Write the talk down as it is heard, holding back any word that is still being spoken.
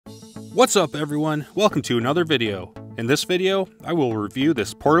What's up everyone, welcome to another video. In this video, I will review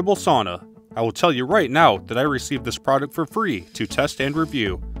this portable sauna. I will tell you right now that I received this product for free to test and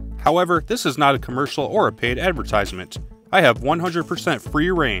review. However, this is not a commercial or a paid advertisement. I have 100%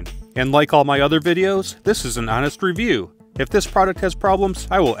 free reign. And like all my other videos, this is an honest review. If this product has problems,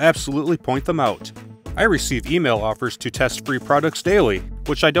 I will absolutely point them out. I receive email offers to test free products daily,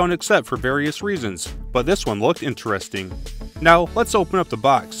 which I don't accept for various reasons, but this one looked interesting. Now, let's open up the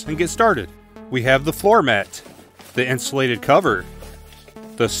box and get started. We have the floor mat, the insulated cover,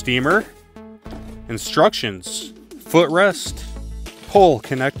 the steamer, instructions, footrest, pole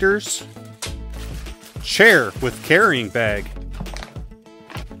connectors, chair with carrying bag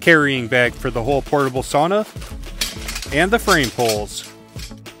for the whole portable sauna, and the frame poles.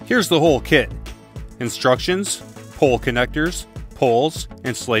 Here's the whole kit. Instructions, pole connectors, poles,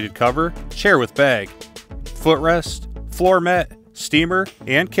 insulated cover, chair with bag, footrest, floor mat, steamer,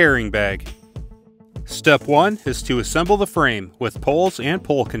 and carrying bag. Step 1 is to assemble the frame with poles and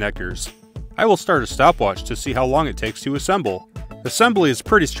pole connectors. I will start a stopwatch to see how long it takes to assemble. Assembly is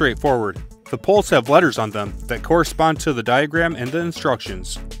pretty straightforward. The poles have letters on them that correspond to the diagram and the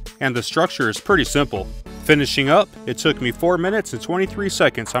instructions, and the structure is pretty simple. Finishing up, it took me 4 minutes and 23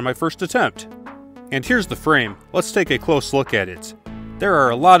 seconds on my first attempt. And here's the frame. Let's take a close look at it. There are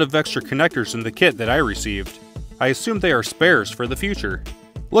a lot of extra connectors in the kit that I received. I assume they are spares for the future.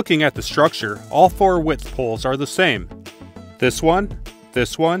 Looking at the structure, all 4 width poles are the same. This one,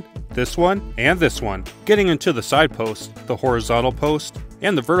 this one, this one, and this one. Getting into the side post, the horizontal post,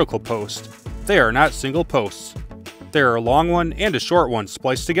 and the vertical post, they are not single posts. There are a long one and a short one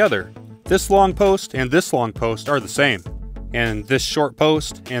spliced together. This long post and this long post are the same. And this short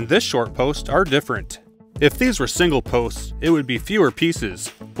post and this short post are different. If these were single posts, it would be fewer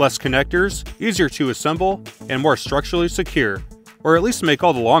pieces, less connectors, easier to assemble, and more structurally secure, or at least make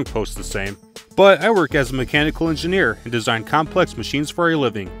all the long posts the same. But I work as a mechanical engineer and design complex machines for a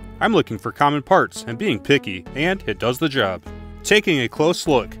living. I'm looking for common parts and being picky, and it does the job. Taking a close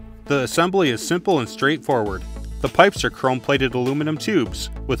look, the assembly is simple and straightforward. The pipes are chrome-plated aluminum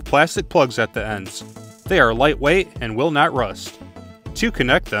tubes with plastic plugs at the ends. They are lightweight and will not rust. To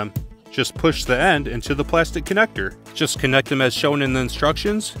connect them, just push the end into the plastic connector. Just connect them as shown in the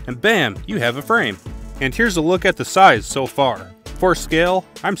instructions, and bam, you have a frame. And here's a look at the size so far. For scale,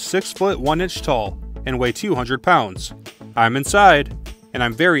 I'm 6 foot 1 inch tall and weigh 200 pounds. I'm inside, and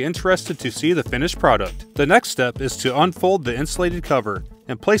I'm very interested to see the finished product. The next step is to unfold the insulated cover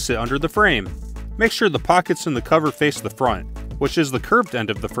and place it under the frame. Make sure the pockets in the cover face the front, which is the curved end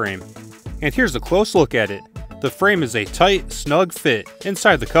of the frame. And here's a close look at it. The frame is a tight, snug fit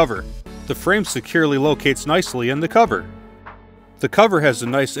inside the cover. The frame securely locates nicely in the cover. The cover has a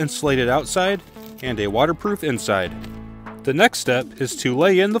nice insulated outside and a waterproof inside. The next step is to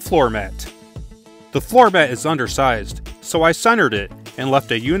lay in the floor mat. The floor mat is undersized, so I centered it and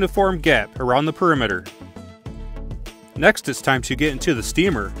left a uniform gap around the perimeter. Next, it's time to get into the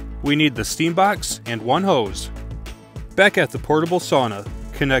steamer. We need the steam box and one hose. Back at the portable sauna,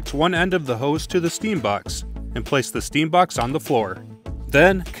 connect one end of the hose to the steam box and place the steam box on the floor.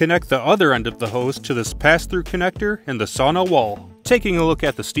 Then, connect the other end of the hose to this pass-through connector in the sauna wall. Taking a look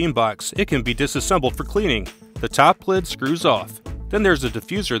at the steam box, it can be disassembled for cleaning. The top lid screws off. Then there's a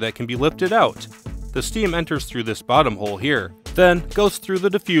diffuser that can be lifted out. The steam enters through this bottom hole here, then goes through the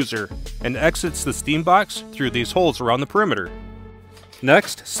diffuser and exits the steam box through these holes around the perimeter.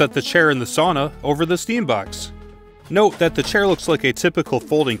 Next, set the chair in the sauna over the steam box. Note that the chair looks like a typical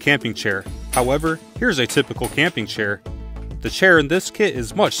folding camping chair. However, here's a typical camping chair. The chair in this kit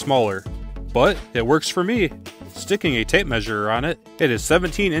is much smaller, but it works for me. Sticking a tape measure on it, it is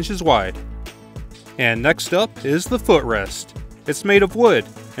 17 inches wide. And next up is the footrest. It's made of wood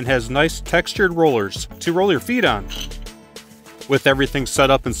and has nice textured rollers to roll your feet on. With everything set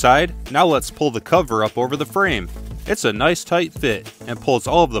up inside, now let's pull the cover up over the frame. It's a nice tight fit and pulls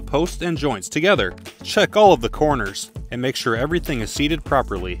all of the posts and joints together. Check all of the corners and make sure everything is seated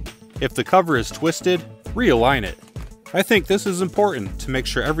properly. If the cover is twisted, realign it. I think this is important to make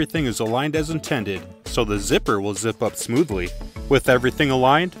sure everything is aligned as intended, so the zipper will zip up smoothly. With everything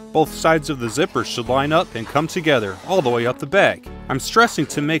aligned, both sides of the zipper should line up and come together all the way up the back. I'm stressing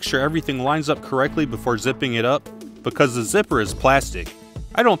to make sure everything lines up correctly before zipping it up, because the zipper is plastic.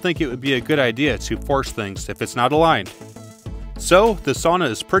 I don't think it would be a good idea to force things if it's not aligned. So, the sauna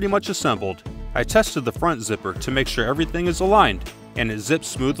is pretty much assembled. I tested the front zipper to make sure everything is aligned, and it zips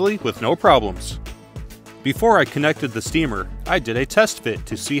smoothly with no problems. Before I connected the steamer, I did a test fit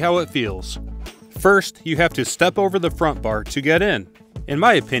to see how it feels. First, you have to step over the front bar to get in. In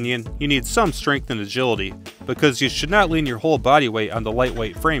my opinion, you need some strength and agility, because you should not lean your whole body weight on the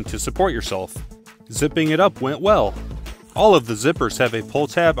lightweight frame to support yourself. Zipping it up went well. All of the zippers have a pull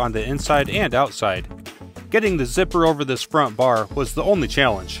tab on the inside and outside. Getting the zipper over this front bar was the only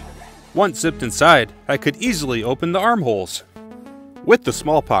challenge. Once zipped inside, I could easily open the armholes. With the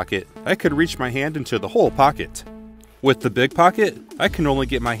small pocket, I could reach my hand into the whole pocket. With the big pocket, I can only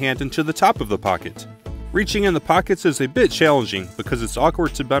get my hand into the top of the pocket. Reaching in the pockets is a bit challenging because it's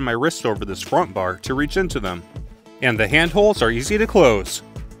awkward to bend my wrist over this front bar to reach into them. And the handholds are easy to close.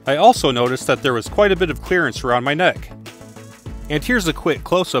 I also noticed that there was quite a bit of clearance around my neck. And here's a quick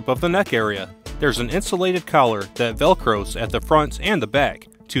close-up of the neck area. There's an insulated collar that velcros at the front and the back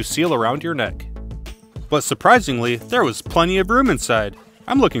to seal around your neck. But surprisingly, there was plenty of room inside.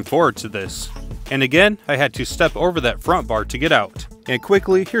 I'm looking forward to this. And again, I had to step over that front bar to get out. And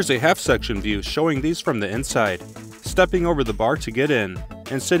quickly, here's a half-section view showing these from the inside. Stepping over the bar to get in,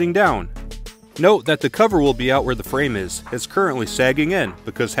 and sitting down. Note that the cover will be out where the frame is. It's currently sagging in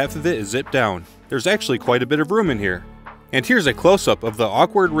because half of it is zipped down. There's actually quite a bit of room in here. And here's a close-up of the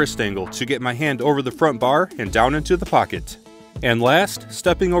awkward wrist angle to get my hand over the front bar and down into the pocket. And last,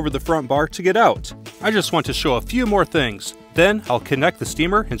 stepping over the front bar to get out. I just want to show a few more things. Then I'll connect the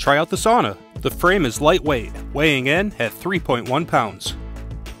steamer and try out the sauna. The frame is lightweight, weighing in at 3.1 pounds.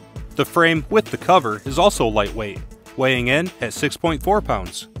 The frame with the cover is also lightweight, weighing in at 6.4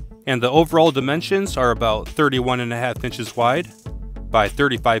 pounds. And the overall dimensions are about 31.5 inches wide by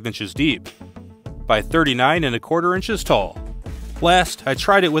 35 inches deep by 39.25 inches tall. Last, I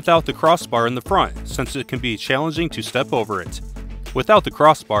tried it without the crossbar in the front since it can be challenging to step over it. Without the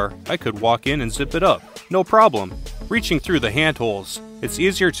crossbar, I could walk in and zip it up, no problem. Reaching through the handholds, it's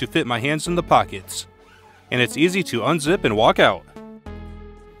easier to fit my hands in the pockets. And it's easy to unzip and walk out.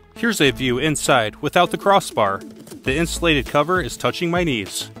 Here's a view inside without the crossbar. The insulated cover is touching my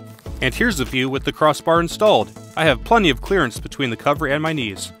knees. And here's a view with the crossbar installed. I have plenty of clearance between the cover and my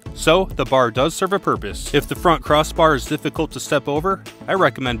knees. So, the bar does serve a purpose. If the front crossbar is difficult to step over, I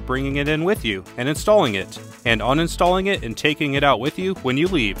recommend bringing it in with you and installing it, and uninstalling it and taking it out with you when you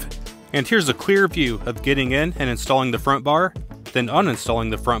leave. And here's a clear view of getting in and installing the front bar, then uninstalling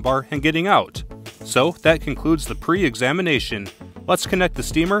the front bar and getting out. So, that concludes the pre-examination. Let's connect the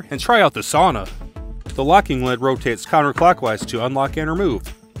steamer and try out the sauna. The locking lid rotates counterclockwise to unlock and remove.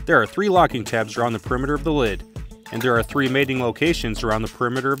 There are 3 locking tabs around the perimeter of the lid, and there are 3 mating locations around the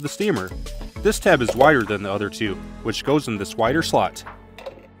perimeter of the steamer. This tab is wider than the other 2, which goes in this wider slot.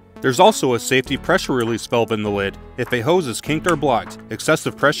 There's also a safety pressure release valve in the lid. If a hose is kinked or blocked,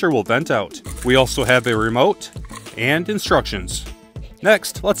 excessive pressure will vent out. We also have a remote and instructions.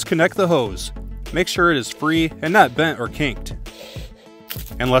 Next, let's connect the hose. Make sure it is free and not bent or kinked.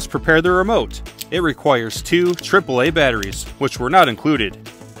 And let's prepare the remote. It requires 2 AAA batteries, which were not included.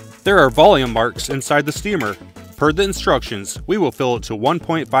 There are volume marks inside the steamer. Per the instructions, we will fill it to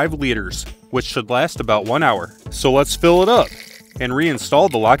 1.5 liters, which should last about 1 hour. So let's fill it up and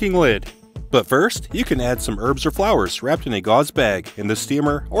reinstall the locking lid. But first, you can add some herbs or flowers wrapped in a gauze bag in the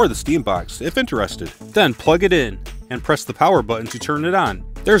steamer or the steam box if interested. Then plug it in and press the power button to turn it on.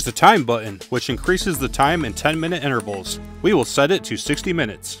 There's the time button, which increases the time in 10-minute intervals. We will set it to 60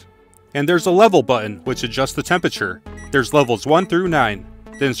 minutes. And there's a level button, which adjusts the temperature. There's levels 1 through 9.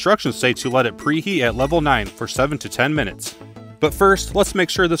 The instructions say to let it preheat at level 9 for 7 to 10 minutes. But first, let's make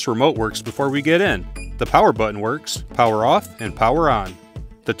sure this remote works before we get in. The power button works, power off, and power on.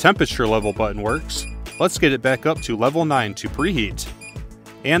 The temperature level button works. Let's get it back up to level 9 to preheat.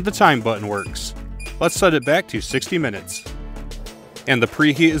 And the time button works. Let's set it back to 60 minutes. And the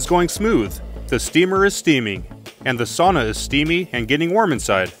preheat is going smooth. The steamer is steaming, and the sauna is steamy and getting warm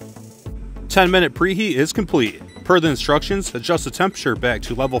inside. 10-minute preheat is complete. Per the instructions, adjust the temperature back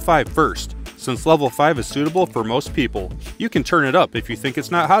to level 5 first. Since level 5 is suitable for most people, you can turn it up if you think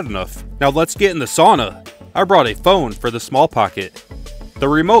it's not hot enough. Now let's get in the sauna. I brought a phone for the small pocket, the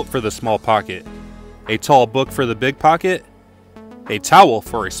remote for the small pocket, a tall book for the big pocket, a towel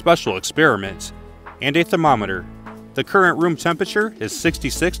for a special experiment, and a thermometer. The current room temperature is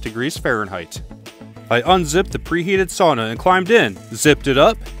 66 degrees Fahrenheit. I unzipped the preheated sauna and climbed in, zipped it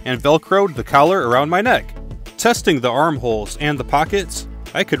up, and velcroed the collar around my neck. Testing the armholes and the pockets,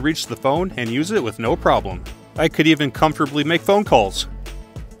 I could reach the phone and use it with no problem. I could even comfortably make phone calls.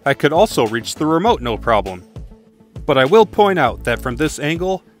 I could also reach the remote no problem. But I will point out that from this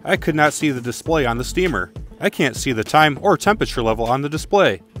angle, I could not see the display on the steamer. I can't see the time or temperature level on the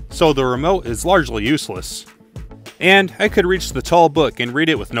display, so the remote is largely useless. And I could reach the tall book and read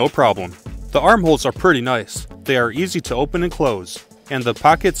it with no problem. The armholes are pretty nice. They are easy to open and close, and the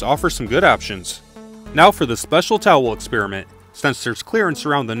pockets offer some good options. Now for the special towel experiment. Since there's clearance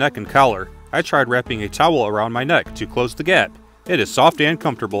around the neck and collar, I tried wrapping a towel around my neck to close the gap. It is soft and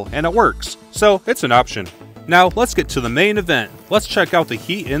comfortable, and it works, so it's an option. Now let's get to the main event. Let's check out the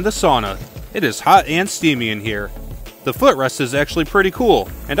heat in the sauna. It is hot and steamy in here. The footrest is actually pretty cool,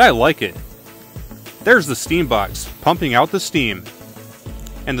 and I like it. There's the steam box, pumping out the steam.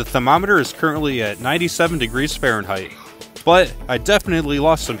 And the thermometer is currently at 97 degrees Fahrenheit. But I definitely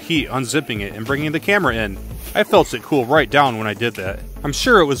lost some heat unzipping it and bringing the camera in. I felt it cool right down when I did that. I'm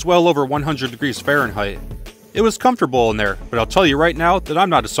sure it was well over 100 degrees Fahrenheit. It was comfortable in there, but I'll tell you right now that I'm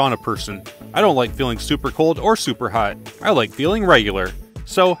not a sauna person. I don't like feeling super cold or super hot. I like feeling regular.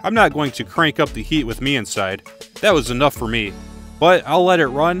 So I'm not going to crank up the heat with me inside. That was enough for me. But I'll let it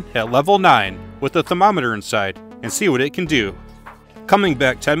run at level 9 with the thermometer inside and see what it can do. Coming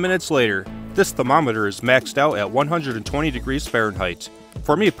back 10 minutes later, this thermometer is maxed out at 120 degrees Fahrenheit.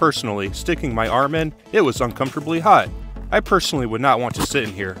 For me personally, sticking my arm in, it was uncomfortably hot. I personally would not want to sit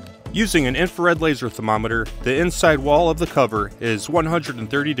in here. Using an infrared laser thermometer, the inside wall of the cover is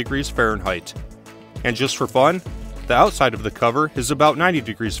 130 degrees Fahrenheit. And just for fun, the outside of the cover is about 90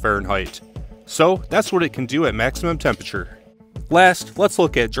 degrees Fahrenheit. So that's what it can do at maximum temperature. Last, let's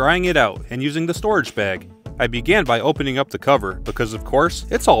look at drying it out and using the storage bag. I began by opening up the cover because of course,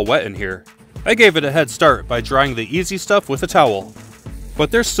 it's all wet in here. I gave it a head start by drying the easy stuff with a towel.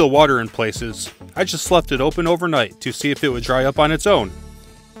 But there's still water in places. I just left it open overnight to see if it would dry up on its own.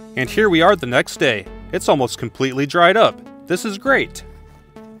 And here we are the next day. It's almost completely dried up. This is great.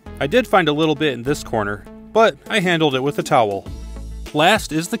 I did find a little bit in this corner, but I handled it with a towel.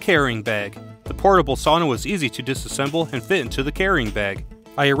 Last is the carrying bag. The portable sauna was easy to disassemble and fit into the carrying bag.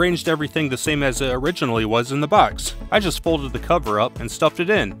 I arranged everything the same as it originally was in the box. I just folded the cover up and stuffed it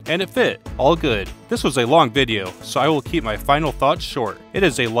in, and it fit. All good. This was a long video, so I will keep my final thoughts short. It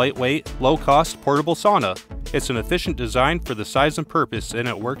is a lightweight, low-cost portable sauna. It's an efficient design for the size and purpose, and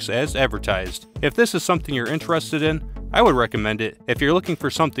it works as advertised. If this is something you're interested in, I would recommend it. If you're looking for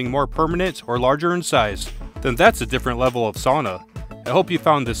something more permanent or larger in size, then that's a different level of sauna. I hope you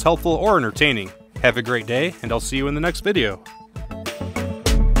found this helpful or entertaining. Have a great day, and I'll see you in the next video.